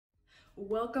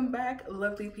Welcome back,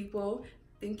 lovely people.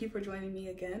 Thank you for joining me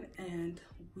again, and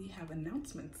we have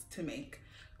announcements to make.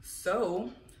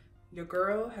 So, your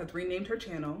girl has renamed her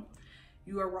channel.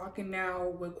 You are rocking now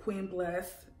with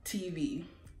QueenBlessTv.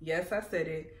 Yes, I said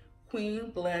it,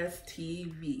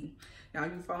 QueenBlessTv. Now,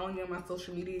 you follow me on my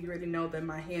social media, you already know that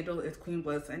my handle is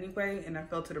QueenBless anyway, and I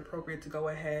felt it appropriate to go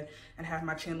ahead and have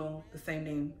my channel the same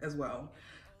name as well.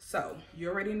 So, you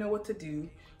already know what to do.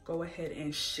 Go ahead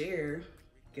and share.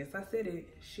 Yes, I said it.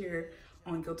 Share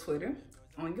on your Twitter,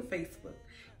 on your Facebook,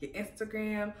 your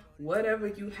Instagram, whatever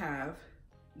you have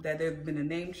that there's been a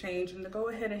name change, and to go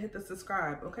ahead and hit the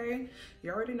subscribe, okay?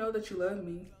 You already know that you love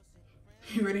me.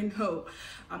 You already know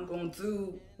I'm gonna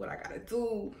do what I gotta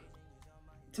do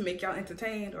to make y'all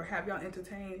entertained or have y'all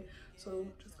entertained. So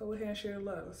just go ahead and share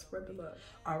love, spread the love.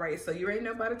 All right, so you already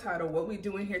know by the title, what we're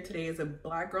doing here today is a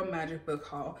Black Girl Magic book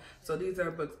haul. So these are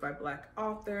books by Black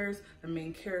authors. The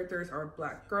main characters are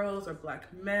Black girls or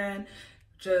Black men,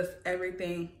 just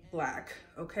everything Black,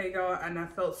 okay, y'all? And I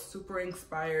felt super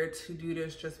inspired to do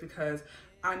this just because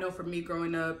I know for me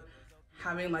growing up,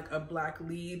 having like a Black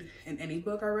lead in any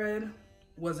book I read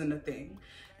wasn't a thing.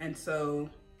 And so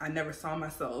I never saw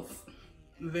myself,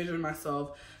 envisioned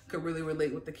myself, could really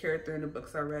relate with the character in the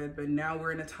books I read. But now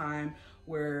we're in a time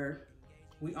where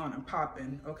we on and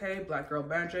popping, okay? Black Girl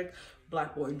Magic,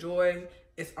 Black Boy Joy,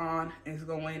 it's on, it's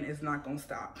going, it's not gonna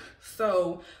stop.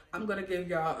 So I'm gonna give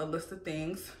y'all a list of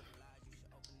things,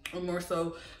 or more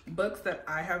so books that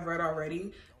I have read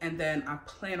already and then I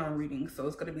plan on reading. So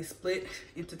it's gonna be split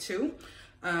into two.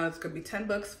 It's gonna be 10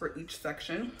 books for each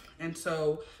section. And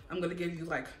so I'm gonna give you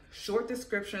like short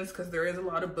descriptions because there is a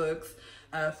lot of books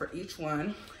for each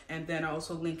one. And then I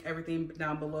also link everything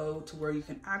down below to where you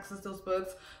can access those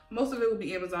books. Most of it will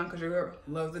be Amazon because your girl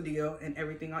loves a deal, and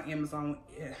everything on Amazon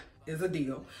is a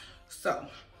deal. So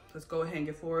let's go ahead and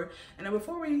get forward. And then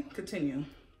before we continue,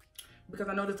 because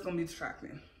I know this is gonna be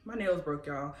distracting, my nails broke,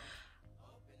 y'all.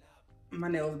 My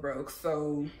nails broke,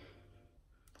 so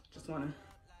just wanna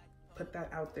put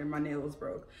that out there. My nails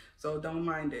broke, so don't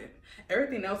mind it.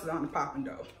 Everything else is on the popping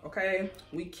though, okay?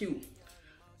 We cute,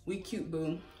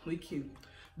 boo, we cute.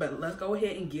 But let's go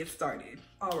ahead and get started.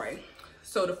 All right,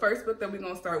 so the first book that we're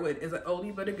gonna start with is an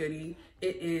oldie but a goodie.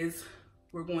 It is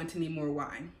We're Going to Need More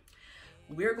Wine.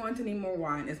 We're Going to Need More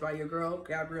Wine is by your girl,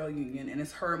 Gabrielle Union, and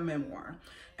it's her memoir.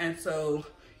 And so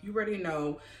you already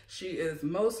know she is I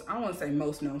don't want to say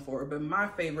most known for, but my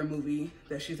favorite movie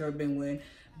that she's ever been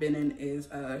in is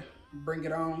Bring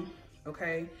It On,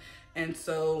 okay? And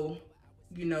so,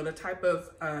 you know, the type of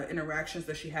interactions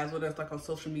that she has with us, like on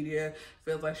social media,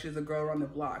 feels like she's a girl on the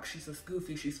block. She's just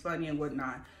goofy, she's funny and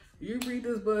whatnot. You read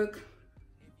this book,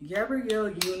 Gabrielle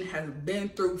Union has been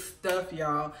through stuff,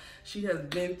 y'all. She has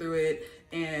been through it,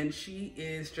 and she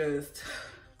is just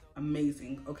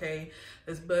amazing, okay?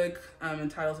 This book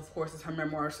entitled, of course, is her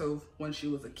memoir. So when she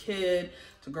was a kid,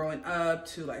 to growing up,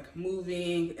 to like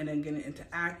moving and then getting into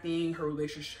acting, her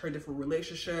different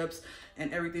relationships,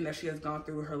 and everything that she has gone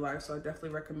through in her life. So I definitely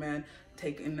recommend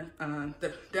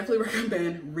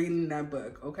reading that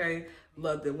book, okay?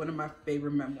 Loved it, one of my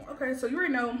favorite memoirs. Okay, so you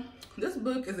already know this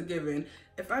book is a given.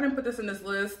 If I didn't put this in this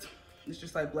list, it's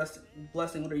just like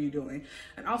blessing, what are you doing?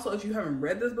 And also, if you haven't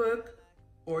read this book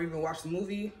or even watched the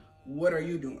movie, what are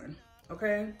you doing,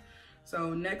 okay?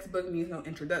 So next book needs no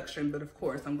introduction, but of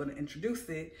course I'm gonna introduce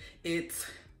it. It's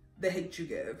The Hate You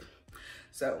Give.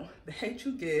 So The Hate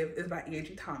You Give is by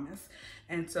Angie Thomas.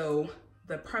 And so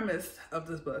the premise of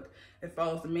this book, it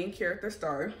follows the main character,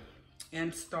 Star,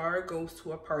 and Star goes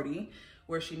to a party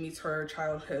where she meets her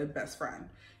childhood best friend.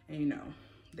 And you know,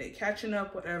 they catching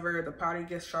up, whatever, the party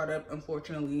gets shot up,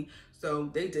 unfortunately. So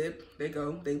they dip, they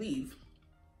go, they leave.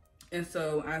 And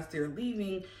so as they're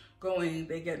leaving,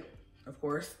 they get, of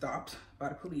course, stopped by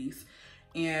the police.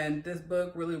 And this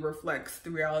book really reflects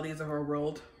the realities of our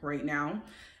world right now.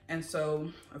 And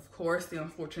so, of course, the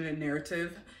unfortunate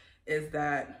narrative is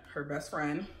that her best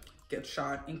friend gets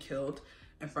shot and killed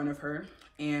in front of her.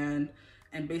 And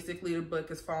basically the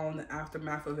book is following the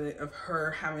aftermath of it, of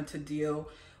her having to deal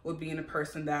with being a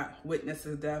person that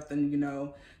witnesses death, and, you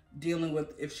know, dealing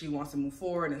with if she wants to move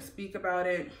forward and speak about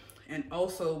it. And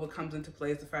also what comes into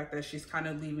play is the fact that she's kind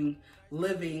of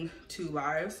living two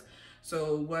lives.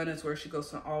 So one is where she goes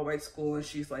to an all-white school and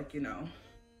she's like, you know,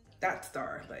 that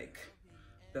Star, like,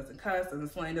 doesn't cuss,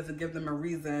 doesn't slang, doesn't give them a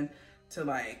reason to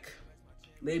like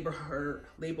label her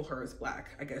as Black,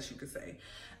 I guess you could say.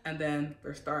 And then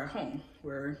there's Star at home,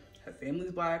 where her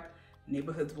family's Black,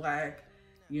 neighborhood's Black,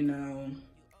 you know,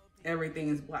 everything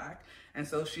is Black. And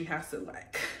so she has to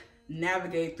like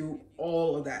navigate through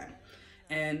all of that.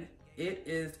 And it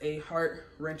is a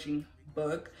heart-wrenching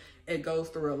book. It goes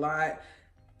through a lot.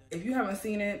 If you haven't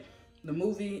seen it, the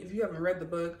movie, if you haven't read the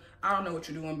book, I don't know what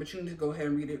you're doing, but you need to go ahead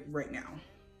and read it right now.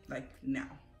 Like now.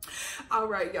 All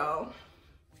right, y'all.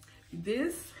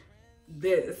 This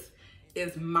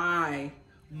is my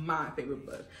favorite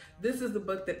book. This is the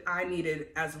book that I needed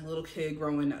as a little kid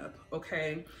growing up,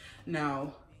 okay?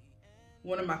 Now,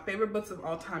 one of my favorite books of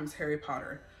all time is Harry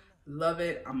Potter. Love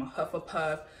it. I'm a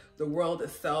Hufflepuff. The world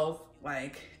itself,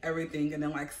 like everything. And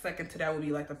then like second to that would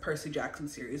be like the Percy Jackson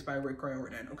series by Rick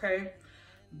Riordan, okay?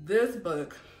 This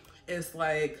book is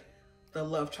like the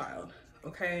love child,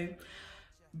 okay?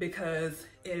 Because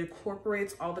it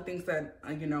incorporates all the things that,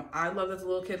 you know, I loved as a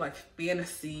little kid, like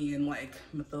fantasy and like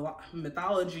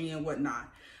mythology and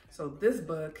whatnot. So this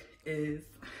book is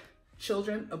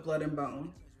Children of Blood and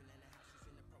Bone,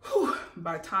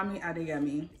 by Tomi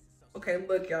Adeyemi. Okay,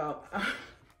 look, y'all.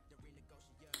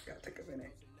 Gotta take a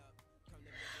minute.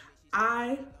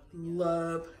 I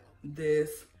love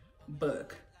this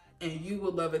book, and you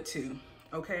will love it too,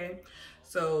 okay?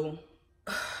 So,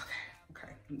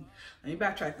 okay. Let me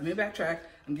backtrack.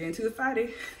 I'm getting too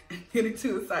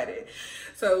excited.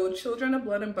 So, Children of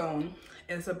Blood and Bone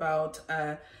is about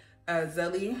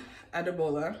Zeli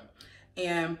Adebola,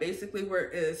 and basically where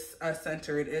it's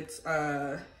centered, it's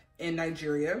in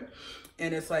Nigeria,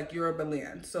 and it's like Yoruba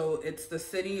land. So it's the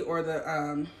city or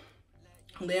the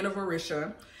land of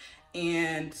Orisha,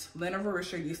 and land of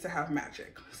Orisha used to have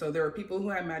magic. So there were people who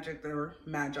had magic, there were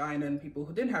magi, and then people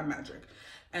who didn't have magic.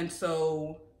 And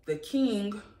so the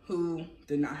king, who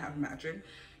did not have magic,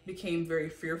 became very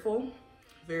fearful,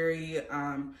 very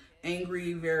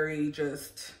angry, very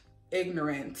just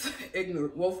ignorant,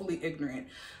 woefully ignorant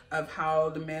of how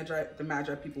the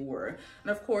magi people were.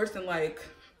 And of course, in like,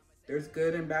 there's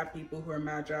good and bad people who are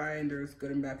magi, and there's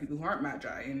good and bad people who aren't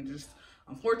magi. And just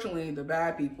unfortunately, the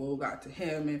bad people got to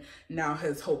him, and now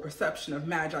his whole perception of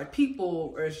magi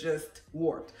people is just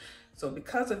warped. So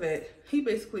because of it, he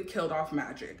basically killed off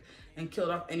magic and killed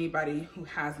off anybody who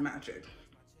has magic.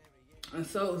 And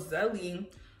so Zeli,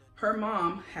 her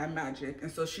mom had magic,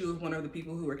 and so she was one of the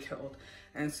people who were killed.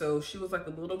 And so she was like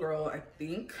a little girl, I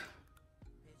think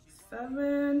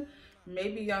 7,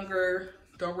 maybe younger,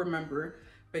 don't remember.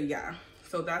 But yeah,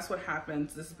 so that's what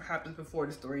happens. This happens before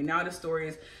the story. Now the story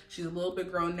is, she's a little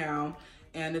bit grown now.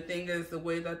 And the thing is, the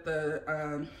way that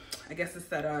the, I guess it's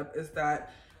set up is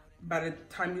that by the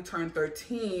time you turn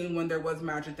 13, when there was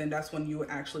magic, then that's when you would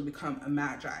actually become a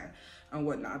magi and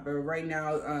whatnot. But right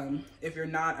now, if you're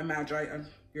not a magi,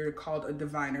 you're called a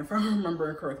diviner, if I'm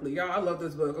remembering correctly. Y'all, I love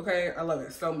this book, okay? I love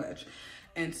it so much.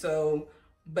 And so,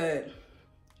 but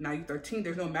now you're 13,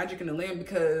 there's no magic in the land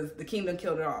because the kingdom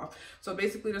killed it off. So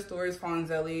basically the story is following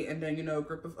Zeli and then, you know, a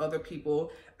group of other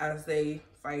people as they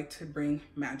fight to bring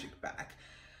magic back.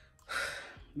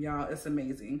 Y'all, it's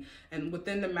amazing. And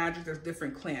within the magic, there's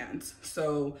different clans.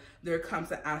 So there comes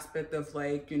the aspect of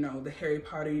like, you know, the Harry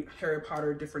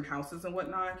Potter different houses and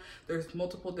whatnot. There's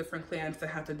multiple different clans that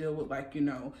have to deal with like, you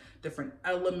know, different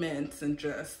elements and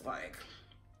just like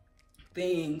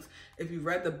things. If you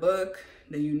read the book,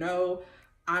 then you know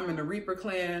I'm in the Reaper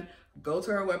clan. Go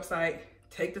to her website,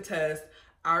 take the test.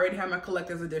 I already have my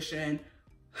collector's edition.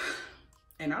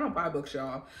 And I don't buy books,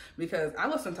 y'all, because I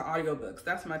listen to audiobooks.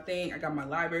 That's my thing. I got my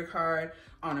library card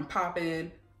on and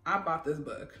popping. I bought this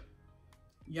book.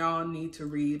 Y'all need to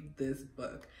read this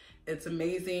book. It's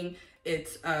amazing.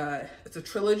 It's a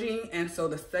trilogy, and so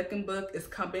the second book is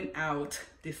coming out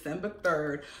December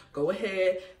 3rd. Go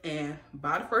ahead and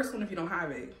buy the first one if you don't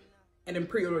have it, and then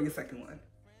pre-order your second one.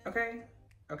 Okay?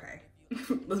 Okay.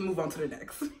 Let's move on to the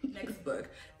next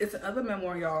book. It's another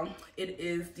memoir, y'all. It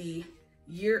is The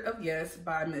Year of Yes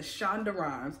by Miss Shonda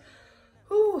Rhimes.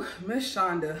 Ooh, Miss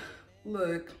Shonda.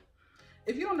 Look,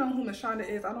 if you don't know who Miss Shonda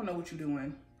is, I don't know what you're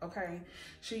doing, okay?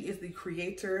 She is the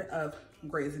creator of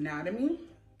Grey's Anatomy,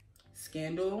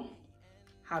 Scandal,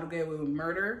 How to Get Away with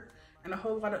Murder, and a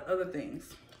whole lot of other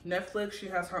things. Netflix, she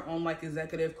has her own like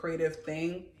executive creative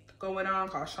thing going on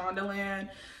called Shondaland.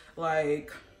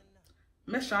 Like,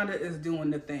 Miss Shonda is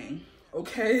doing the thing,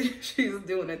 okay? She's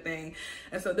doing the thing.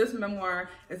 And so this memoir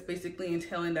is basically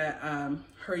entailing that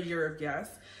her year of yes,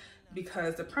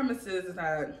 because the premise is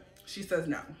that she says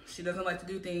no. She doesn't like to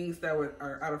do things that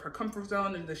are out of her comfort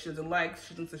zone and that she doesn't like.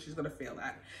 She thinks that she's gonna fail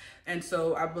at. And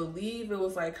so I believe it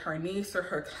was like her niece or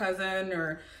her cousin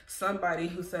or somebody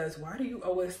who says, why do you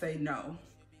always say no?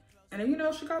 And then, you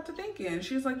know, she got to thinking.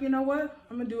 She's like, you know what?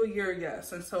 I'm gonna do a year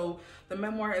yes. And so the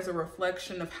memoir is a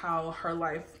reflection of how her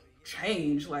life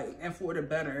changed, like, and for the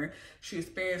better. She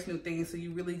experienced new things, so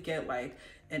you really get like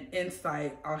an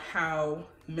insight on how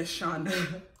Miss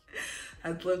Shonda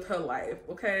has lived her life,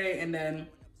 okay? And then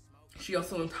She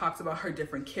also talks about her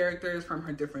different characters from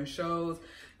her different shows.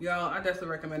 Y'all, I definitely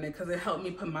recommend it because it helped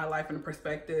me put my life in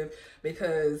perspective,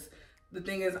 because the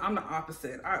thing is, I'm the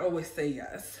opposite. I always say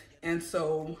yes. And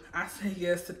so I say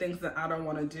yes to things that I don't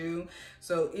want to do.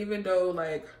 So even though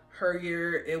like her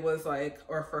year, it was like,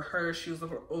 or for her, she was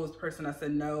the oldest person that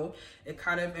said no, it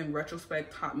kind of in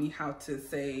retrospect taught me how to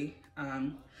say,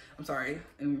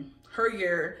 in her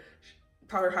year,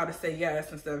 taught her how to say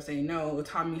yes instead of saying no. It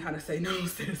taught me how to say no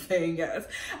instead of saying yes.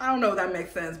 I don't know if that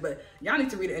makes sense, but y'all need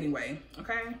to read it anyway,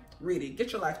 okay? Read it,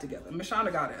 get your life together. Miss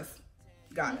Shonda got us,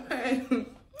 got it. Okay?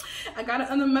 I got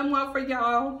another memoir for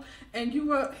y'all, and you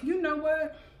know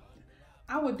what?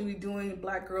 I would be doing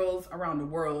Black girls around the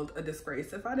world a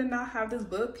disgrace if I did not have this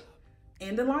book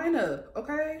in the lineup,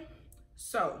 okay?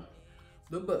 So,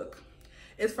 the book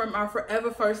is from our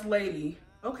forever First Lady,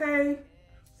 okay?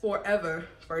 Forever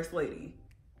First Lady,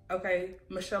 okay?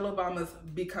 Michelle Obama's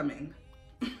Becoming.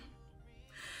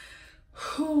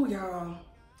 Whew, y'all.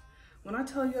 When I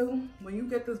tell you, when you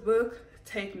get this book,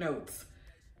 take notes.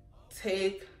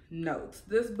 Take notes.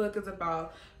 This book is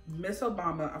about Miss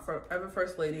Obama, our forever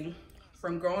First Lady,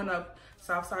 from growing up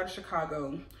south side of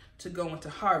Chicago to going to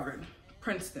Harvard,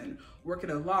 Princeton, working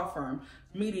at a law firm,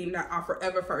 meeting our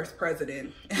forever first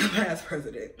president and last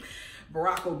president,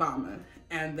 Barack Obama.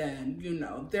 And then, you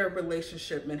know, their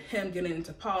relationship and him getting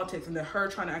into politics, and then her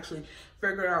trying to actually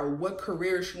figure out what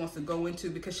career she wants to go into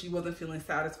because she wasn't feeling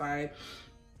satisfied.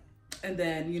 And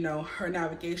then, you know, her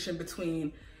navigation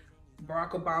between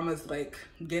Barack Obama's like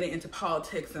getting into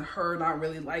politics and her not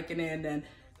really liking it, and then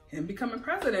him becoming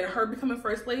president, her becoming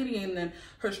first lady, and then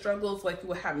her struggles like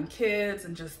with having kids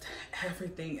and just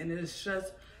everything. And it is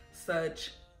just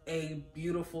such a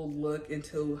beautiful look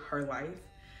into her life.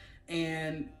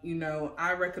 And, you know,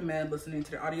 I recommend listening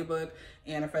to the audiobook.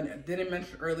 And if I didn't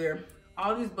mention earlier,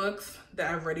 all these books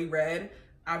that I've already read,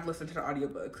 I've listened to the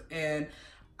audiobooks. And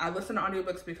I listen to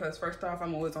audiobooks because first off,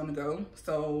 I'm always on the go.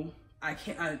 So I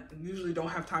usually don't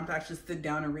have time to actually sit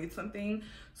down and read something.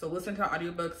 So listening to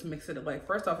audiobooks makes it like,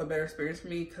 first off, a better experience for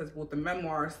me, because with the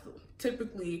memoirs,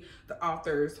 typically the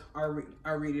authors are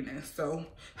reading it. So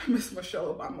Miss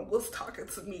Michelle Obama was talking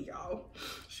to me, y'all.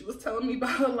 She was telling me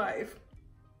about her life.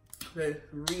 But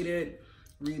read it,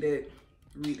 read it,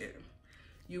 read it.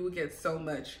 You will get so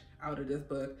much out of this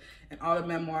book, and all the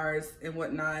memoirs and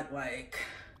whatnot. Like,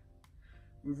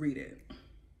 read it.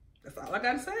 That's all I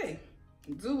gotta say.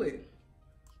 Do it.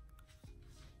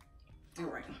 All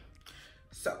right.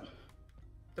 So,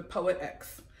 The Poet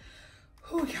X.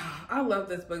 Oh, y'all, I love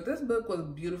this book. This book was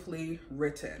beautifully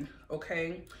written,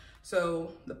 okay?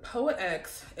 So, The Poet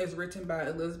X is written by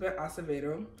Elizabeth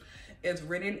Acevedo. It's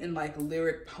written in like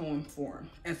lyric poem form.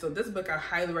 And so this book, I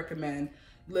highly recommend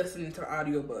listening to the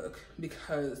audiobook,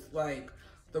 because like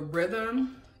the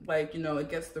rhythm, like, you know, it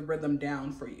gets the rhythm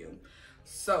down for you.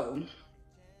 So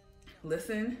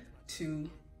listen to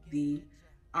the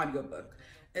audiobook.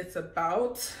 It's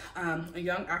about a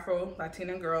young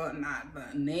Afro-Latina girl, and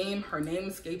her name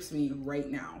escapes me right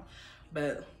now,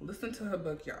 but listen to her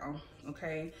book, y'all,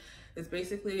 okay? It's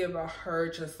basically about her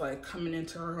just like coming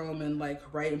into her home and like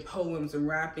writing poems and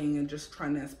rapping and just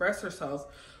trying to express herself.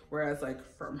 Whereas like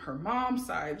from her mom's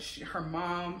side, her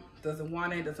mom doesn't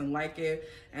want it, doesn't like it.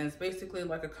 And it's basically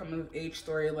like a coming of age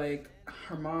story. Like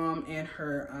her mom and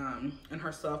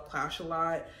herself clash a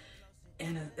lot.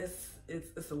 And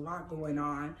it's a lot going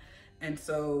on. And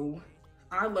so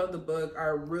I love the book. I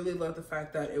really love the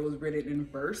fact that it was written in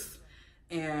verse,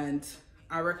 and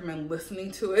I recommend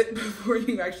listening to it before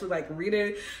you actually like read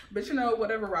it. But you know,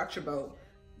 whatever rocks your boat.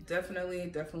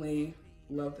 Definitely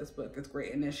love this book. It's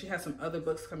great. And then she has some other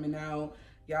books coming out.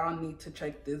 Y'all need to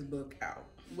check this book out.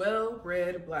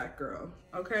 Well-read Black girl,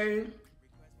 okay?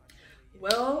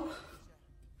 Well-read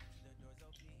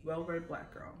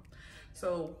Black girl.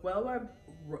 So Well-Read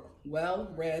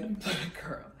Black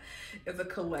Girl is a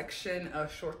collection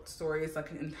of short stories,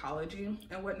 like an anthology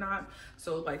and whatnot.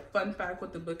 So like fun fact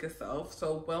with the book itself.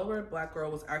 So Well-Read Black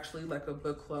Girl was actually like a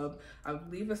book club. I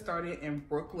believe it started in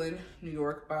Brooklyn, New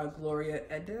York by Gloria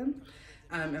Edim.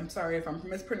 I'm sorry if I'm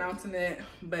mispronouncing it,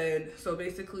 but so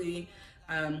basically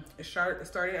it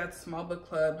started as a small book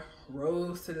club,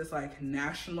 rose to this like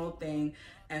national thing,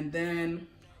 and then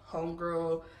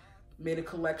homegirl made a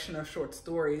collection of short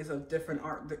stories of different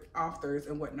authors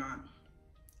and whatnot.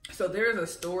 So there's a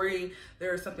story,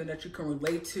 there's something that you can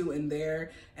relate to in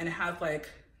there, and it has like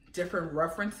different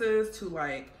references to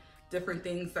like different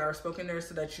things that are spoken there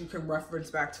so that you can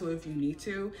reference back to it if you need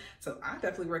to. So I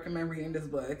definitely recommend reading this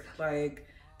book. Like,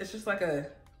 it's just like a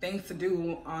things to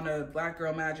do on a Black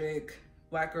Girl Magic,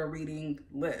 Black Girl reading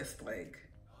list. Like,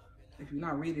 if you're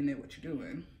not reading it, what you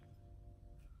doing?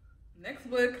 Next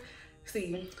book,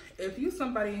 see, if you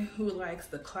somebody who likes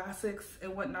the classics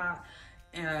and whatnot,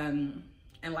 and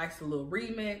likes a little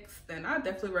remix, then I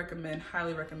definitely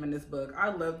highly recommend this book. I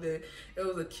loved it. It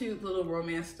was a cute little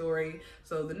romance story.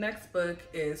 So the next book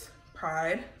is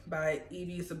Pride by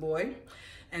Ibi Zoboi.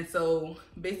 And so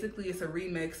basically it's a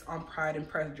remix on Pride and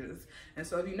Prejudice. And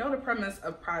so if you know the premise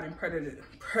of Pride and Prejudice,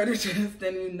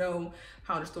 then you know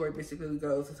how the story basically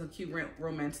goes. It's a cute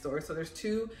romance story. So there's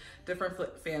two different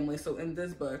families. So in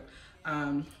this book,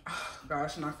 oh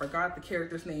gosh, and I forgot the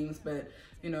characters' names, but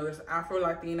you know, there's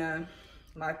Afro-Latin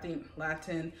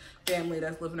family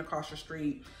that's living across the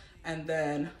street. And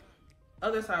then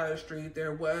other side of the street,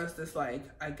 there was this, like,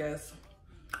 I guess,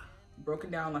 broken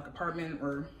down like apartment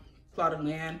or plot of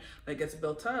land that gets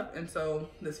built up. And so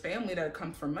this family that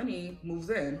comes for money moves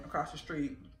in across the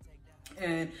street.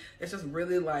 And it's just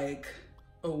really like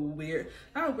a weird,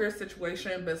 not a weird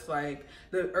situation, but it's like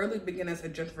the early beginnings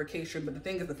of gentrification. But the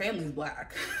thing is, the family's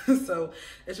Black. So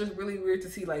it's just really weird to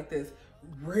see like this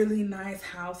really nice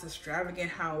house, extravagant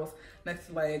house next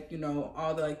to, like, you know,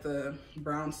 all the like the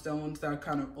brownstones that are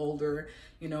kind of older,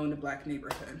 you know, in the Black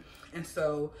neighborhood. And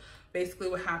so basically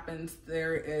what happens,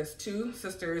 there is two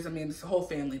sisters, I mean, it's a whole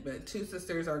family, but two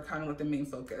sisters are kind of like the main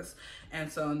focus.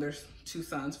 And so there's two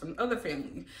sons from the other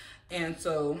family. And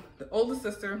so the oldest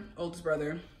sister, oldest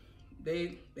brother,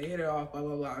 they hit it off, blah,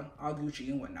 blah, blah, all Gucci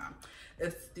and whatnot.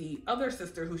 It's the other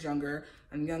sister who's younger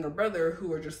and the younger brother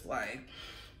who are just like,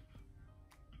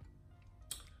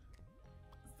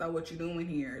 so what you doing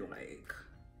here? Like,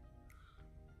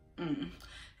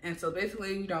 And so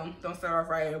basically, you don't start off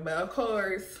right, but of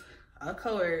course, a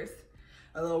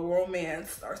little romance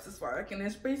starts to spark. And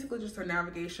it's basically just her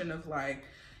navigation of, like,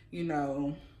 you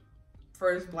know,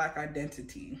 first Black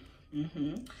identity.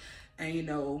 And, you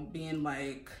know, being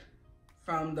like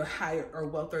from the higher or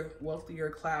wealthier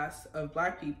class of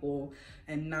Black people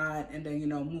and then, you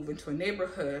know, move into a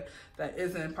neighborhood that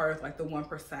isn't part of like the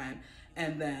 1%.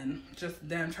 And then just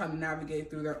them trying to navigate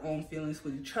through their own feelings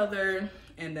with each other.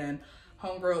 And then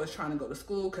homegirl is trying to go to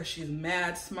school because she's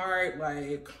mad smart,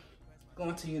 like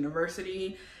going to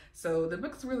university. So the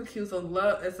book's really cute.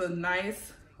 So it's a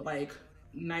nice, like,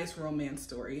 nice romance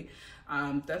story.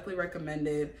 Definitely recommend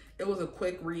it. It was a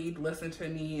quick read, listen to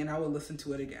me, and I will listen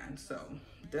to it again. So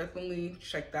definitely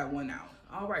check that one out.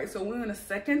 All right, so we're in the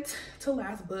second to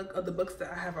last book of the books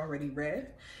that I have already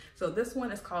read. So this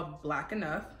one is called Black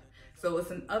Enough. So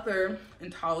it's another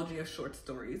anthology of short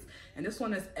stories. And this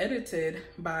one is edited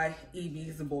by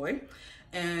Ibi Zoboi.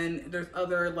 And there's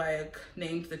other like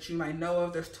names that you might know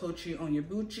of. There's Tochi,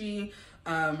 Onyebuchi,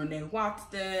 Rena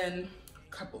Watson, a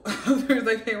couple others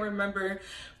I can't remember.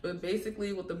 But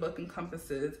basically what the book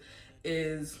encompasses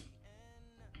is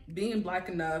being Black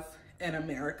enough in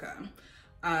America.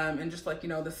 And just like, you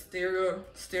know, the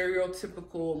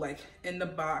stereotypical, like, in the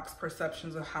box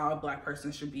perceptions of how a Black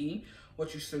person should be,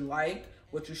 what you should like,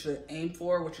 what you should aim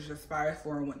for, what you should aspire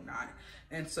for, and whatnot.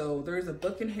 And so there's a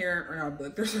book in here, or not a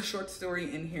book, there's a short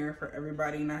story in here for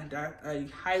everybody. And I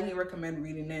highly recommend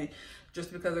reading it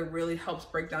just because it really helps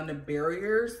break down the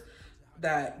barriers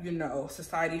that, you know,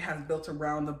 society has built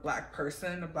around the Black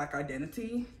person, the Black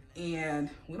identity.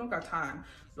 And we don't got time.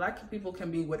 Black people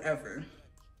can be whatever,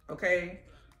 okay?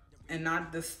 And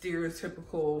not the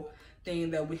stereotypical thing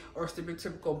that or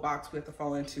stereotypical box we have to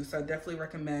fall into. So I definitely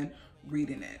recommend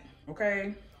reading it,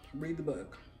 okay? Read the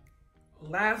book.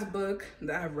 Last book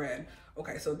that I've read.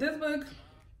 Okay, so this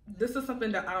is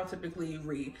something that I don't typically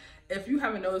read. If you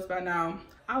haven't noticed by now,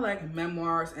 I like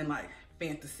memoirs and like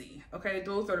fantasy, okay?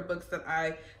 Those are the books that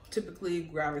I typically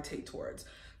gravitate towards.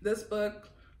 This book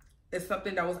is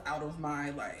something that was out of my,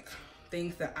 like,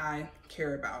 things that I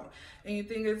care about. And the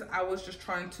thing is, I was just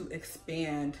trying to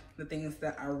expand the things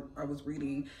that I was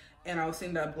reading. And I was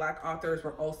seeing that Black authors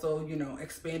were also, you know,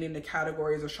 expanding the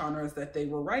categories or genres that they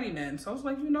were writing in. So I was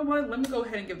like, you know what, let me go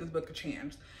ahead and give this book a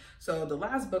chance. So the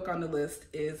last book on the list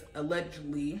is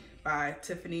Allegedly by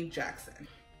Tiffany Jackson.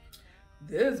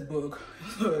 This book,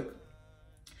 look,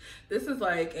 this is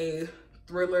like a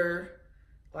thriller,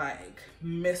 like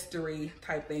mystery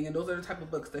type thing. And those are the type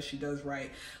of books that she does write,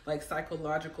 like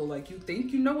psychological, like you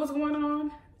think you know what's going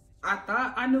on. I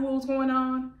thought I knew what was going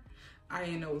on. I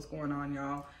didn't know what's going on,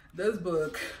 y'all. This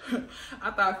book,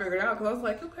 I thought I figured it out because I was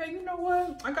like, okay, you know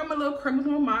what? I got my little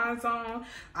Criminal Minds on.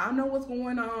 I know what's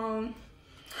going on.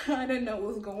 I didn't know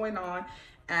what was going on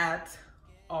at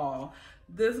all.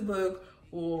 This book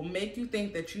will make you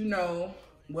think that you know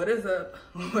what is up,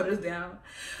 what is down,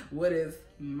 what is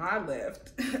my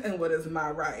left, and what is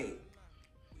my right.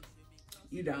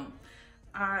 You don't.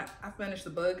 I finished the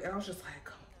book and I was just like,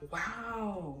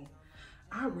 wow,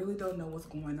 I really don't know what's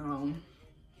going on.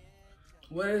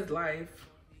 What is life?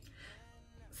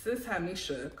 Sis had me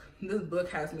shook. This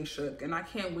book has me shook, and I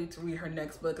can't wait to read her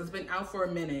next book. It's been out for a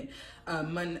minute.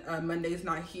 Monday's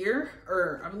Not Here,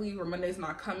 or I believe, or Monday's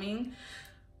Not Coming.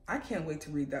 I can't wait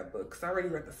to read that book because I already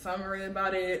read the summary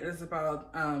about it. It's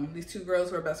about these two girls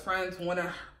who are best friends. One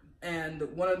of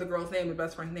the girls' name, the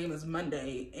best friend's name is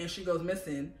Monday, and she goes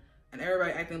missing, and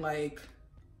everybody acting like,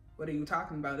 what are you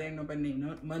talking about? There ain't nobody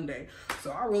named Monday. So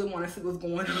I really want to see what's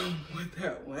going on with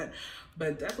that one.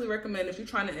 But definitely recommend, if you're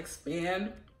trying to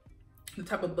expand the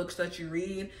type of books that you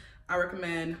read, I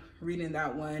recommend reading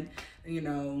that one. And, you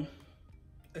know,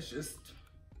 it's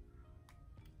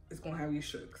gonna have you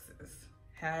shook, sis.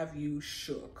 Have you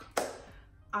shook.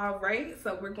 All right,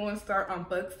 so we're going to start on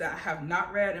books that I have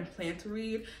not read and plan to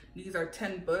read. These are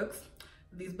 10 books.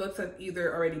 These books have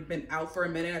either already been out for a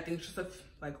minute, I think just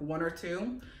like one or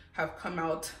two have come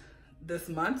out this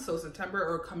month, so September,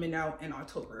 or coming out in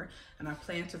October. And I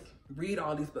plan to read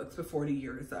all these books before the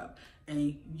year is up,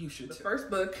 and you should too. The first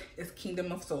book is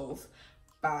Kingdom of Souls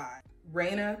by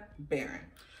Rena Barron.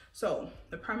 So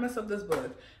the premise of this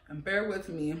book, and bear with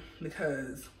me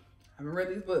because I haven't read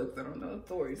these books, I don't know the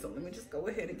story, so let me just go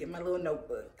ahead and get my little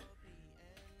notebook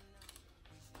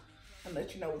and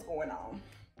let you know what's going on.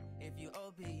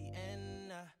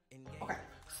 Okay,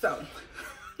 so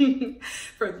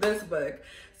for this book,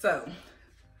 so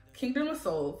Kingdom of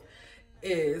Souls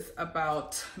is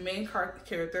about main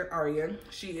character Arya.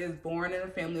 She is born in a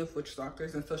family of witch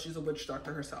doctors, and so she's a witch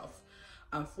doctor herself.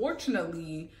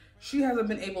 Unfortunately, she hasn't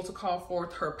been able to call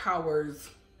forth her powers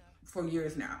for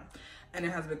years now. And it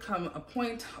has become a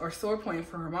point or sore point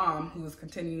for her mom, who is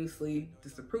continuously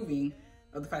disapproving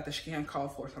of the fact that she can't call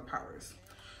forth her powers.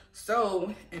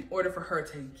 So in order for her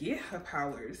to get her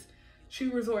powers, she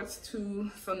resorts to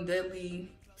some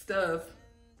deadly stuff,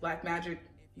 black magic,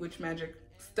 witch magic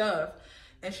stuff,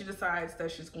 and she decides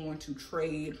that she's going to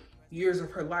trade years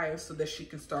of her life so that she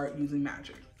can start using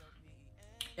magic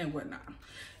and whatnot.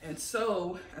 And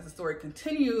so as the story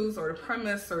continues, or the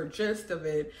premise or gist of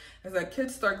it, is that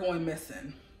kids start going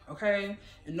missing, okay?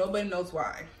 And nobody knows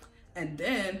why. And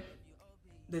then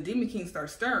the Demon King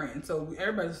starts stirring. So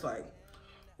everybody's like,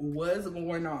 what's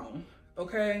going on?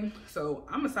 Okay, so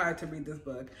I'm excited to read this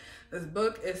book. This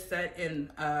book is set in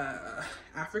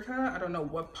Africa. I don't know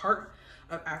what part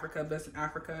of Africa, but it's in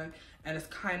Africa. And it's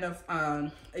kind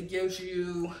of, it gives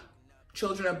you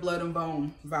Children of Blood and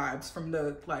Bone vibes from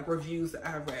the reviews that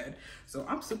I've read. So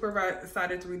I'm super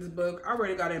excited to read this book. I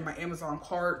already got it in my Amazon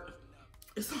cart.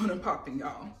 It's on and popping,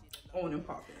 y'all. On and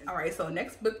popping. All right, so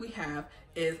next book we have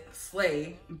is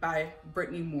Slay by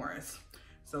Brittney Morris.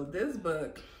 So this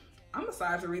book, I'm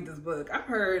excited to read this book. I've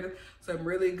heard some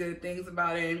really good things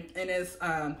about it, and it's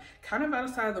kind of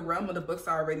outside of the realm of the books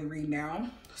I already read now.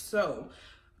 So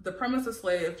the premise of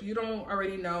Slay, if you don't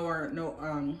already know or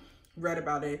know, read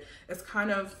about it, it's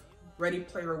kind of Ready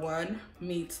Player One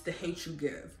meets The Hate U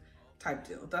Give type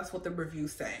deal. That's what the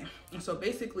reviews say. And so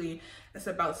basically it's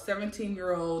about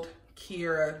 17-year-old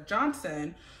Kiera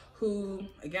Johnson, who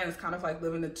again is kind of like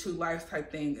living the two lives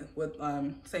type thing with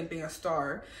same thing as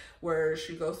Star, where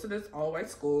she goes to this all-white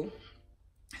school.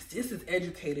 Sis is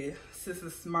educated, sis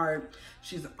is smart,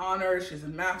 she's honored, she's a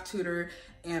math tutor,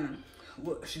 and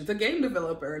she's a game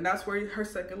developer, and that's where her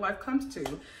second life comes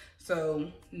to.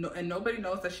 So, and nobody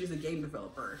knows that she's a game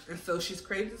developer. And so she's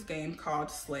created this game called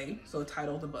Slay, so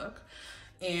title of the book.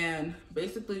 And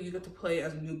basically you get to play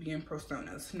as Nubian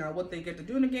personas. Now what they get to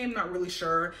do in the game, not really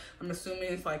sure. I'm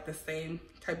assuming it's like the same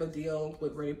type of deal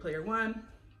with Ready Player One,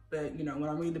 but you know, when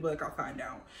I read the book, I'll find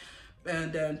out.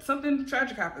 And then something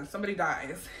tragic happens, somebody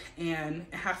dies, and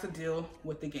it has to deal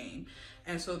with the game.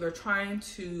 And so they're trying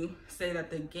to say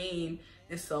that the game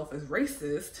itself is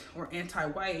racist or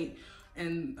anti-white,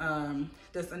 and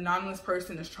this anonymous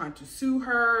person is trying to sue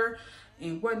her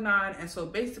and whatnot. And so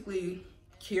basically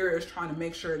Kiera is trying to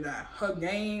make sure that her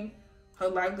game, her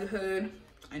livelihood,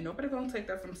 ain't nobody gonna take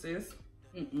that from sis.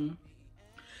 And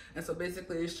so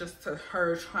basically it's just to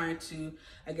her trying to,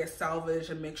 I guess, salvage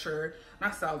and make sure,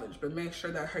 not salvage, but make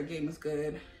sure that her game is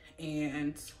good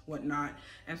and whatnot.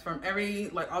 And from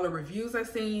all the reviews I've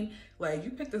seen, like, you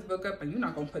pick this book up and you're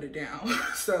not gonna put it down.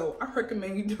 So I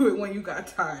recommend you do it when you got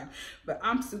time. But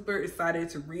I'm super excited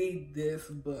to read this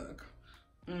book.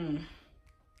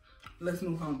 Let's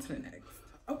move on to the next.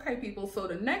 Okay, people, so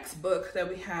the next book that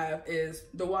we have is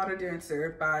The Water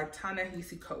Dancer by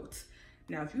Ta-Nahesi Coates.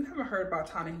 Now, if you haven't heard about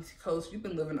Ta-Nahesi Coates, you've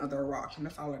been living under a rock, and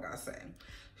that's all I gotta say.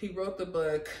 He wrote the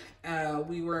book,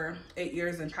 We Were 8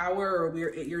 Years in Power, or We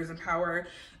Are 8 Years in Power,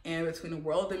 and Between the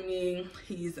World and Me.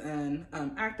 He's an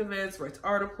activist, writes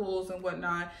articles and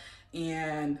whatnot,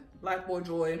 and Black Boy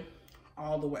Joy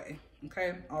all the way,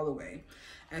 okay, all the way.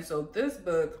 And so this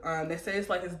book, they say it's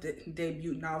like his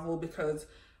debut novel because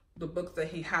the books that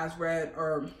he has read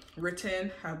or written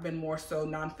have been more so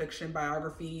nonfiction,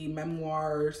 biography,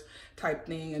 memoirs type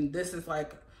thing. And this is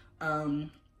like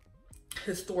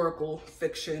historical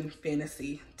fiction,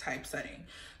 fantasy type setting.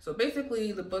 So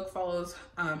basically the book follows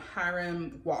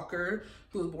Hiram Walker,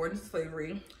 who was born into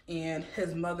slavery, and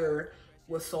his mother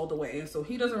was sold away. And so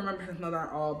he doesn't remember his mother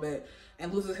at all,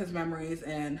 and loses his memories,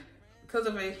 and because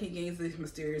of it, he gains these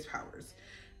mysterious powers.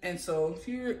 And so a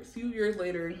few years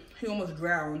later, he almost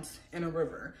drowns in a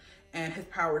river, and his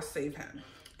powers save him.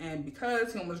 And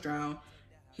because he almost drowned,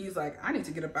 he's like, I need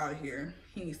to get up out of here.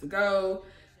 He needs to go,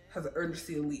 has an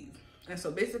urgency to leave. And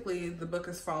so basically the book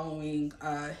is following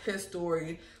his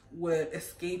story with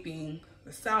escaping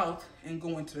the South and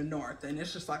going to the North. And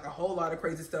it's just like a whole lot of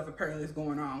crazy stuff apparently is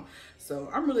going on.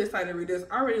 So I'm really excited to read this.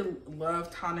 I already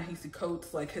love Ta-Nahesi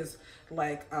Coates, like his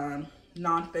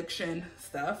nonfiction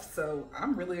stuff. So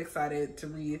I'm really excited to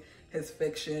read his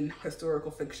fiction,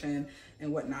 historical fiction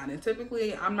and whatnot. And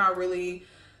typically I'm not really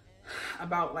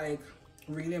about like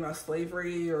reading about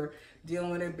slavery or dealing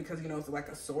with it because, you know, it's like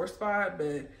a sore spot,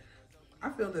 but I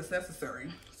feel this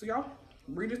necessary. So y'all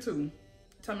read it too.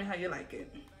 Tell me how you like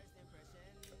it.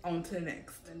 On to the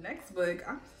next. The next book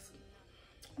I'm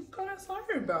kind of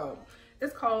excited about.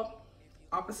 It's called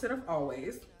Opposite of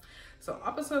Always. So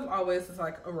Opposite of Always is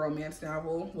like a romance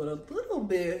novel with a little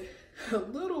bit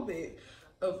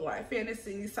of like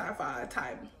fantasy, sci-fi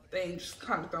type things just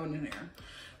kind of thrown in there.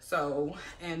 So,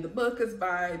 and the book is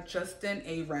by Justin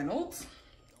A. Reynolds.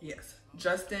 Yes,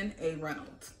 Justin A.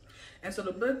 Reynolds. And so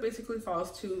the book basically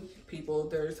follows two people.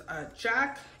 There's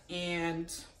Jack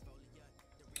and,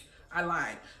 I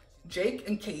lied, Jake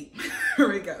and Kate.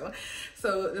 Here we go.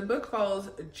 So the book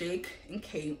follows Jake and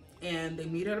Kate, and they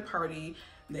meet at a party.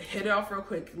 They hit it off real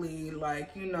quickly,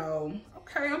 like, you know,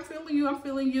 okay, I'm feeling you, I'm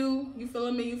feeling you, you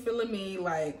feeling me, you feeling me.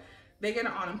 Like, they get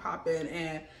it on and popping,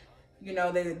 and, you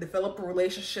know, they develop a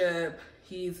relationship.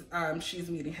 She's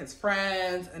meeting his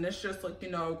friends, and it's just like, you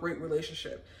know, a great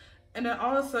relationship. And then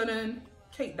all of a sudden,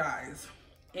 Kate dies,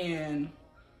 and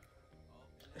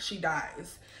she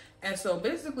dies. And so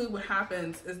basically what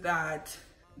happens is that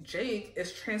Jake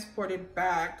is transported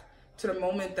back to the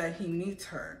moment that he meets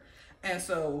her. And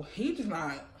so he's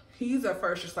at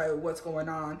first just like, what's going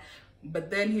on? But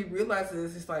then he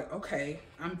realizes, he's like, okay,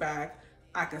 I'm back,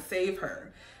 I can save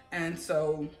her. And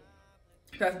so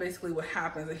that's basically what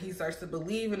happens. And he starts to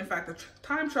believe in the fact that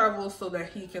time travel so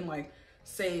that he can like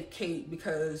save Kate,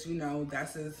 because, you know,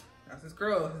 that's his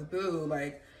girl, his boo.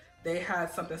 Like, they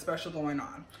had something special going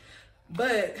on.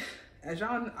 But as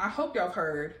y'all, I hope y'all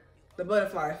heard the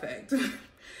butterfly effect.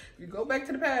 You go back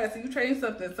to the past and you change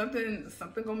something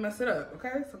gonna mess it up,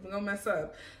 okay? Something gonna mess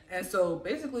up. And so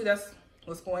basically that's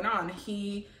what's going on.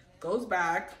 He goes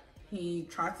back, he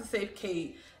tries to save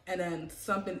Kate, and then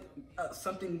something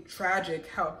tragic,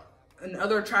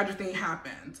 another tragic thing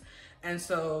happens. And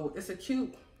so it's a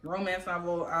cute romance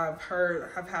novel. I've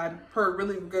heard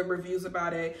really good reviews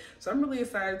about it. So I'm really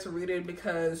excited to read it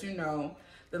because, you know,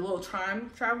 the little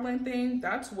time traveling thing,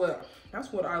 that's what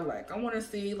I like. I want to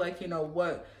see, like, you know,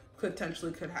 what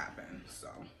potentially could happen. So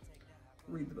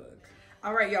read the book.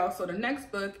 All right, y'all, so the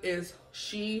next book is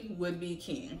She Would Be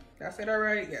King. Did I say that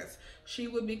right? Yes. She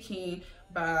Would Be King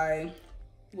by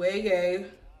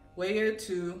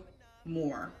Wayétu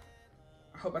Moore.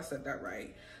 I hope I said that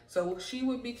right. So She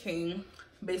Would Be King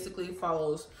basically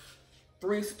follows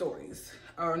three stories,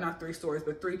 or not three stories,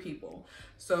 but three people.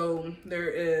 So there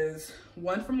is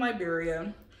one from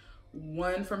Liberia,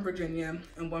 one from Virginia,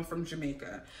 and one from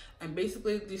Jamaica. And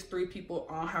basically these three people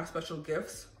all have special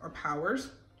gifts or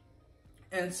powers.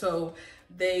 And so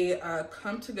they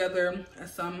come together at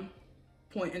some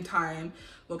point in time,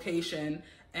 location,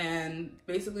 and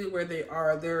basically where they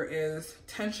are, there is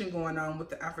tension going on with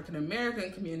the African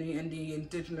American community and the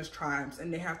indigenous tribes,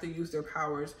 and they have to use their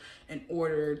powers in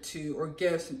order to, or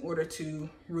gifts in order to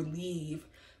relieve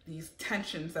these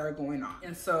tensions that are going on.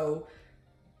 And so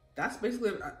that's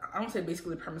basically, I don't say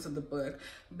basically the premise of the book,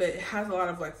 but it has a lot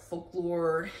of like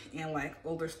folklore and like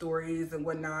older stories and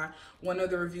whatnot. One of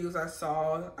the reviews I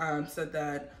saw said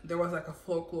that there was like a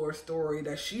folklore story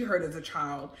that she heard as a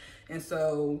child. And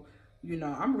so, you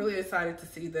know, I'm really excited to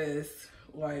see this,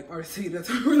 I'm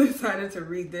really excited to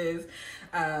read this.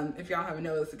 If y'all haven't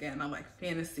noticed, again, I like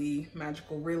fantasy,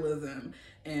 magical realism,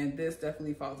 and this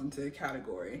definitely falls into the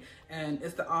category. And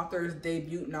it's the author's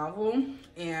debut novel,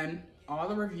 and all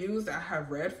the reviews that I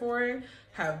have read for it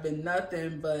have been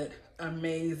nothing but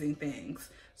amazing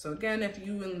things. So again, if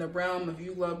you in the realm of,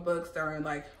 you love books that are in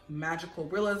like magical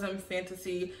realism,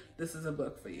 fantasy, this is a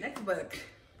book for you. Next book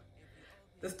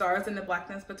The Stars and the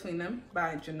Blackness Between Them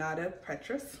by Junauda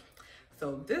Petrus.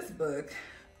 So this book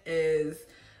is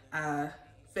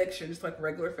fiction, just like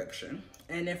regular fiction.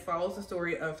 And it follows the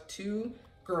story of two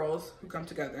girls who come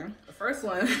together. The first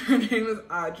one, her name is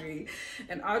Audrey,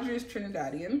 and Audrey is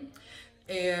Trinidadian.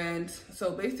 And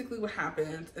so basically what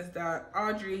happens is that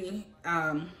Audrey,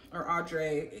 or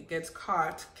Audrey, gets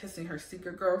caught kissing her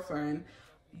secret girlfriend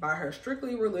by her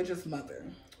strictly religious mother.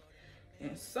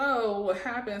 And so what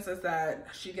happens is that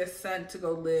she gets sent to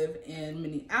go live in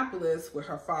Minneapolis with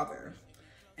her father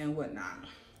and whatnot.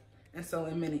 And so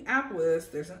in Minneapolis,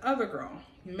 there's another girl,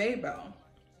 Mabel.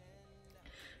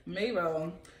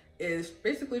 Mabel is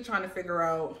basically trying to figure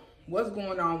out what's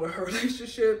going on with her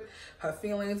relationship, her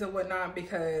feelings and whatnot,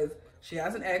 because she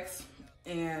has an ex,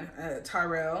 and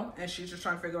Tyrell, and she's just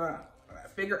trying to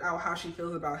figure out how she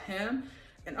feels about him,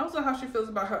 and also how she feels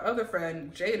about her other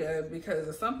friend, Jada, because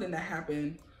of something that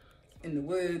happened in the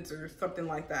woods or something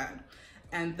like that.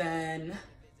 And then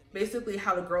basically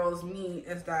how the girls meet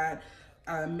is that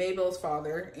Mabel's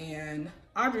father and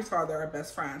Audrey's father are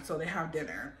best friends, so they have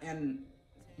dinner, and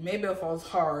Mabel falls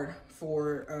hard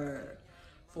for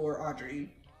Audrey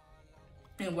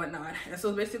and whatnot. And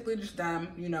so basically just them,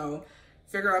 you know,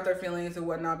 figure out their feelings and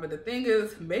whatnot. But the thing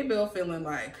is, Mabel feeling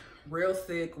like real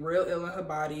sick, real ill in her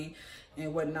body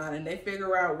and whatnot, and they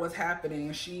figure out what's happening,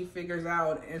 and she figures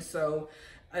out. And so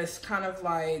it's kind of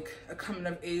like a coming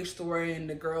of age story, and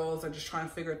the girls are just trying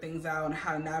to figure things out and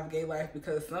how to navigate life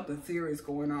because something serious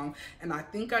going on. And I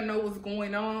think I know what's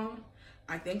going on.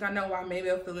 I think I know why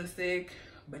Mabel feeling sick,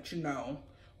 but you know,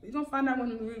 we're gonna find out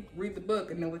when we read the book,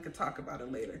 and then we can talk about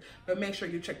it later. But make sure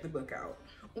you check the book out.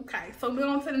 Okay, so moving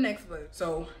on to the next book.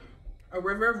 So A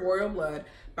River of Royal Blood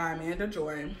by Amanda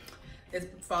Joy.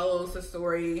 It follows the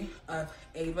story of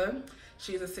Ava.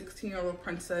 She's a 16-year-old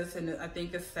princess, and I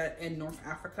think it's set in North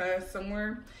Africa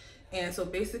somewhere. And so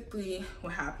basically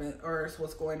what happened, or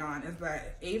what's going on, is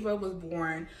that Ava was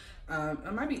born,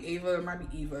 it might be Ava, it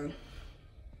might be Eva,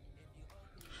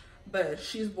 but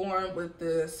she's born with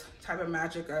this type of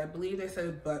magic. I believe they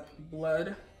said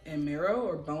blood and marrow,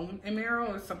 or bone and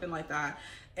marrow, or something like that.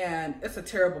 And it's a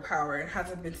terrible power. It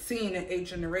hasn't been seen in 8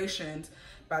 generations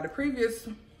by the previous,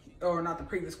 or not the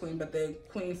previous queen, but the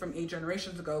queen from 8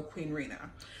 generations ago, Queen Rena.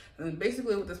 And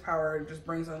basically with this power, it just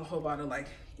brings on a whole lot of like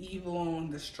evil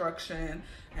and destruction.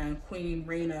 And Queen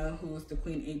Rena, who was the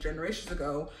queen 8 generations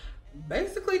ago,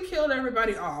 basically killed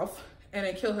everybody off, and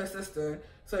then killed her sister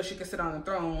so she could sit on the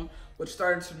throne, which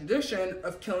started the tradition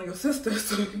of killing your sister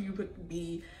so you would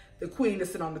be the queen to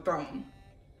sit on the throne.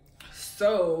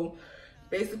 So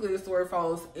basically the story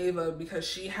follows Ava because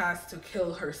she has to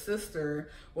kill her sister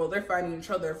while they're fighting each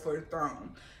other for the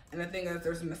throne. And the thing is,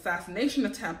 there's an assassination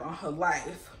attempt on her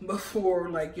life before,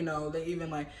 like, you know, they even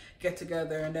like get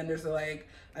together. And then there's like,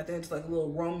 I think it's like a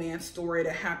little romance story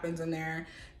that happens in there.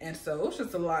 And so it's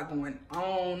just a lot going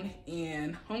on,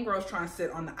 and homegirl's trying to sit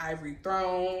on the ivory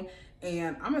throne.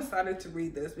 And I'm excited to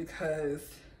read this because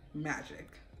magic.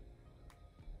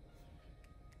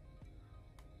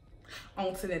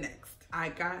 On to the next. I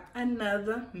got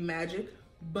another magic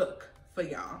book for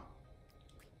y'all.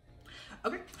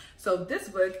 Okay, so this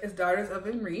book is Daughters of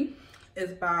Henri.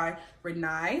 It's by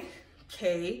Reni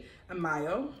K.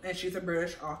 Amayo, and she's a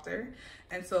British author.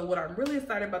 And so what I'm really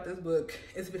excited about this book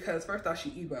is because first off,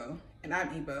 she's Igbo, and I'm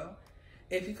Igbo.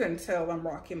 If you couldn't tell, I'm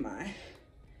rocking my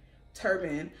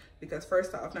turban because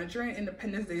first off, Nigerian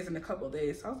Independence Day is in a couple of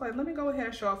days. So I was like, let me go ahead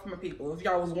and show off for my people if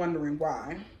y'all was wondering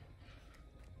why.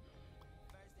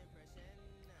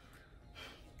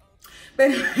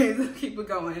 But anyways, let's keep it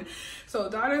going. So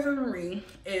Daughters of Henri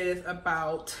is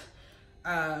about,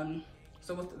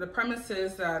 so the premise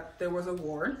is that there was a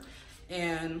war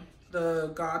and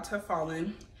the gods have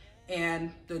fallen,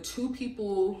 and the two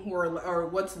people who are, or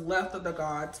what's left of the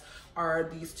gods, are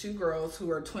these two girls who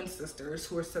are twin sisters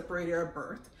who are separated at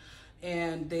birth,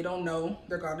 and they don't know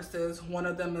their goddesses. One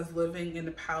of them is living in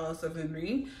the palace of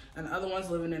Henri, and the other one's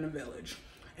living in a village.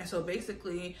 And so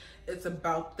basically it's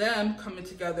about them coming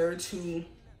together to,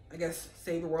 I guess,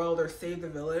 save the world or save the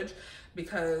village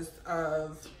because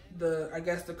of the, I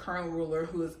guess, the current ruler,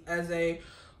 who is Eze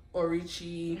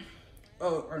Ochichiri,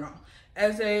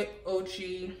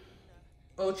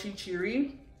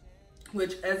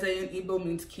 which Eze in Igbo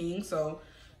means king, so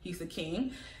he's the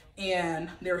king. And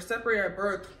they were separated at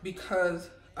birth because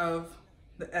of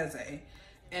the Eze.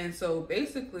 And so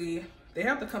basically they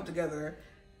have to come together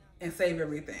and save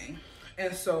everything.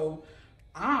 And so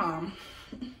I'm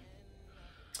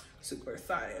super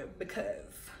excited because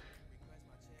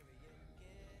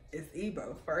it's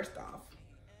Igbo, first off.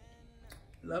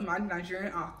 Love my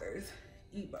Nigerian authors.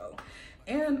 Igbo.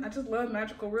 And I just love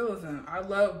magical realism. I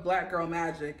love black girl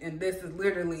magic, and this is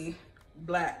literally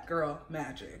black girl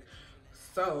magic.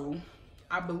 So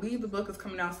I believe the book is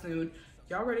coming out soon.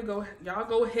 Y'all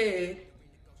go ahead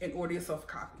and order yourself a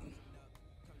copy.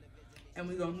 And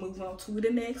we're gonna move on to the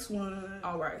next one.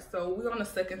 All right, so we're on the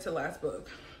second to last book.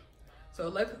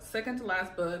 So second to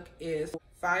last book is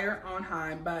Fire on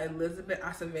High by Elizabeth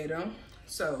Acevedo.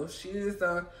 So she is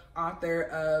the author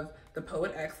of The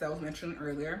Poet X that was mentioned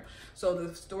earlier. So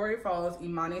the story follows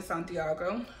Imani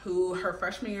Santiago, who her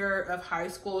freshman year of high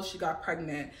school, she got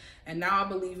pregnant, and now I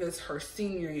believe it's her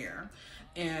senior year.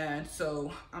 And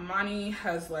so Imani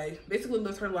has like basically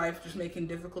lived her life just making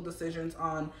difficult decisions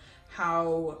on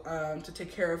how to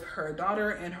take care of her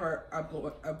daughter and her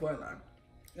abuela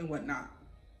and whatnot.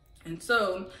 And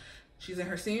so she's in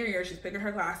her senior year, she's picking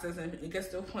her classes, and it gets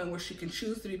to a point where she can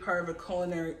choose to be part of a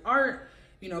culinary art,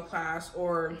 you know, class,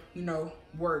 or, you know,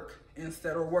 work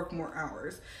instead, or work more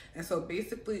hours. And so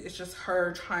basically it's just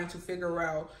her trying to figure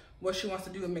out what she wants to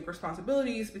do and make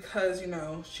responsibilities, because, you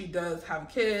know, she does have a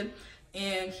kid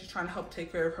and she's trying to help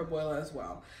take care of her abuela as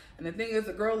well. And the thing is,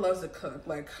 the girl loves to cook.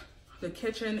 Like, the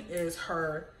kitchen is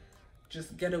her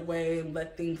just get away and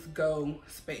let things go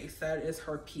space. That is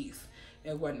her peace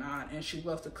and whatnot, and she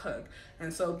loves to cook.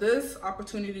 And so this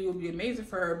opportunity will be amazing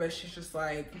for her, but she's just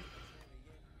like,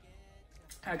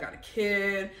 I got a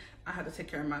kid, I had to take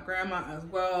care of my grandma as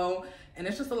well, and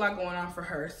it's just a lot going on for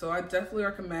her. So I definitely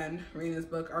recommend reading this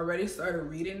book. I already started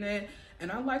reading it,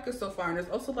 and I like it so far. And there's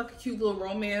also like a cute little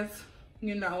romance,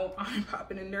 you know, I'm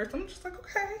popping in there. So I'm just like,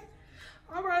 okay,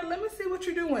 all right, let me see what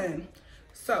you're doing.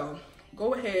 So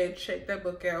go ahead, check that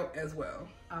book out as well.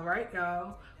 All right,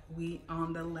 y'all, we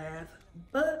on the last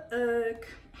book.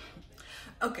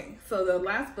 Okay, so the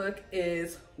last book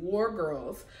is War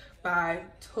Girls by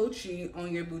Tochi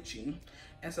Onyebuchi.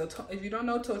 And so if you don't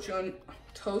know Tochi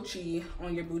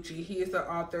Onyebuchi, he is the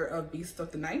author of Beasts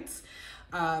of the Nights.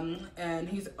 And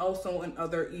he's also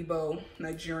another Igbo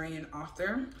Nigerian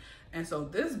author. And so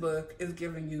this book is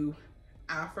giving you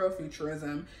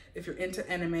Afrofuturism. If you're into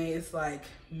anime, it's like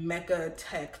mecha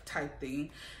tech type thing.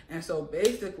 And so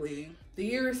basically the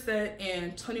year is set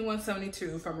in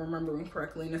 2172, if I'm remembering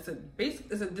correctly, and it's a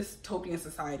dystopian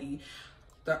society.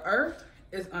 The earth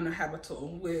is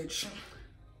uninhabitable, which,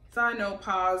 side note,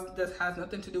 pause, this has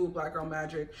nothing to do with black girl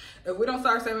magic. If we don't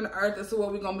start saving the earth, this is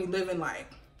what we're gonna be living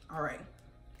like. All right,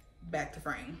 back to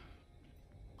frame.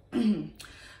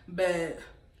 But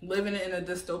living in a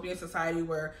dystopian society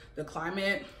where the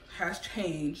climate has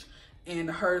changed and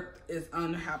the earth is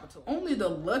uninhabitable. Only the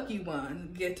lucky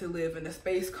ones get to live in a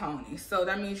space colony. So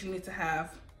that means you need to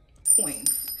have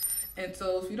coins. And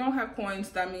so if you don't have coins,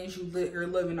 that means you're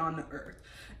living on the earth.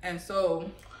 And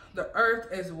so the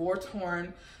earth is war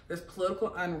torn, there's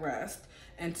political unrest.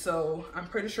 And so I'm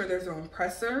pretty sure there's an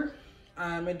oppressor.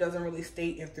 It doesn't really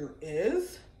state if there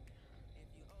is,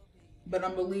 but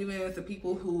I'm believing it's the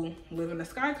people who live in the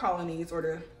sky colonies or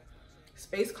the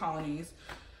space colonies,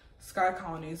 sky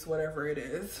colonies, whatever it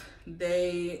is.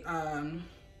 They are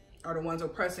the ones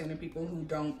oppressing the people who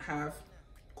don't have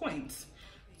coins.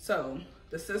 So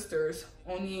the sisters,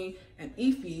 Oni and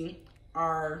Ifi,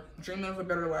 are dreaming of a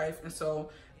better life. And so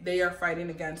they are fighting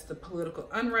against the political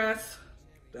unrest,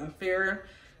 the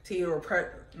unfairity, or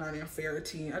not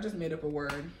unfairity, I just made up a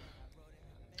word.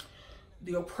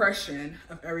 The oppression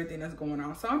of everything that's going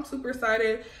on. So I'm super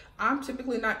excited. I'm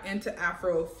typically not into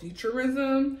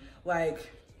Afrofuturism,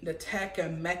 like the tech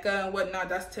and mecha and whatnot.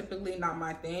 That's typically not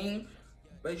my thing.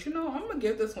 But you know, I'm gonna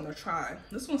give this one a try.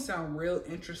 This one sounds real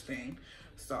interesting.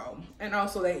 So, and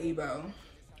also they Igbo.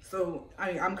 So,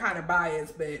 I mean, I'm kind of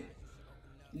biased, but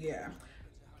yeah.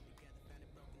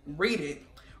 Read it.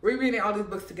 We're reading all these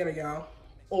books together, y'all.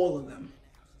 All of them.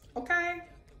 Okay?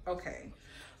 Okay.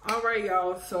 All right,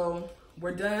 y'all. So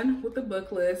we're done with the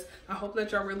book list. I hope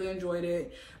that y'all really enjoyed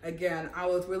it. Again, I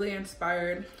was really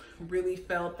inspired, really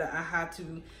felt that I had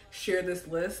to share this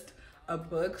list of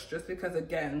books just because,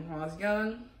 again, when I was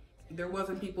young, there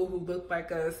wasn't people who looked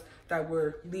like us that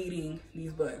were leading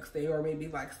these books. They were maybe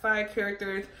like side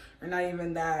characters or not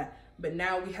even that, but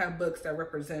now we have books that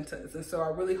represent us. And so I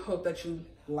really hope that you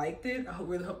liked it. I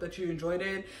really hope that you enjoyed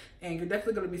it, and you're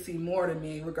definitely going to be seeing more of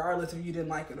me regardless if you didn't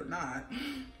like it or not.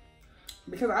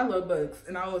 Because I love books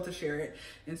and I love to share it.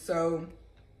 And so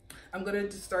I'm gonna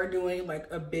just start doing like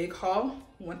a big haul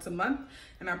once a month,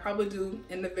 and I probably do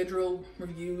individual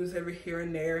reviews every here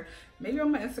and there, maybe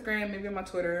on my Instagram, maybe on my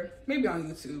Twitter, maybe on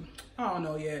YouTube. I don't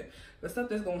know yet, but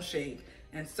something's gonna shake.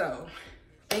 And so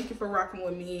thank you for rocking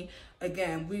with me.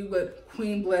 Again, we with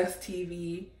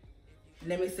QueenBlessTv.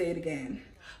 Let me say it again.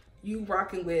 You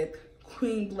rocking with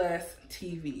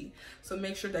QueenBlessTv. So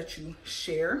make sure that you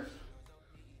share,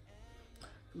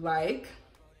 like,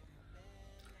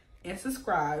 and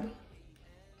subscribe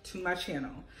to my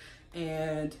channel.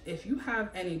 And if you have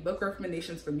any book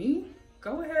recommendations for me,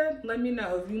 go ahead, let me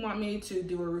know. If you want me to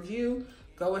do a review,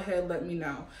 go ahead, let me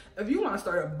know. If you want to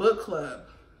start a book club,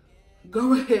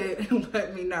 go ahead and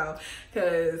let me know,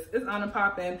 because it's on and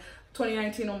popping.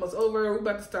 2019 almost over. We're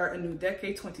about to start a new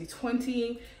decade,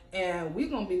 2020, and we're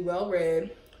gonna be well read,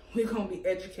 we're gonna be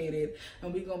educated,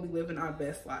 and we're gonna be living our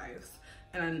best lives.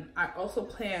 And I also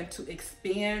plan to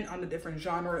expand on the different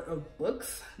genre of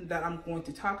books that I'm going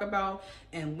to talk about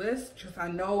and list, because I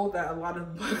know that a lot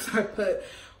of books I put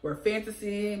were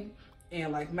fantasy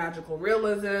and like magical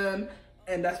realism,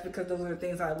 and that's because those are the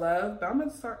things I love. But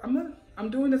I'm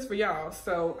doing this for y'all,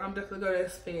 so I'm definitely going to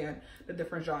expand the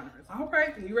different genres. All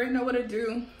right, you already know what to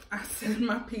do. I said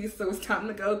my piece, so it's time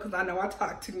to go, because I know I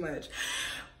talk too much.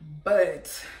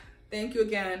 But thank you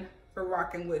again for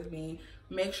rocking with me.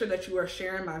 Make sure that you are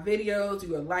sharing my videos,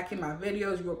 you are liking my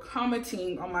videos, you are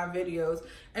commenting on my videos,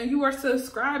 and you are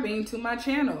subscribing to my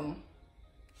channel.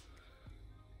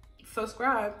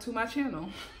 Subscribe to my channel.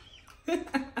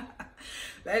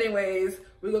 But anyways,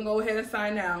 we're gonna go ahead and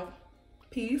sign out.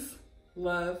 Peace,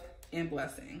 love, and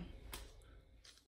blessing.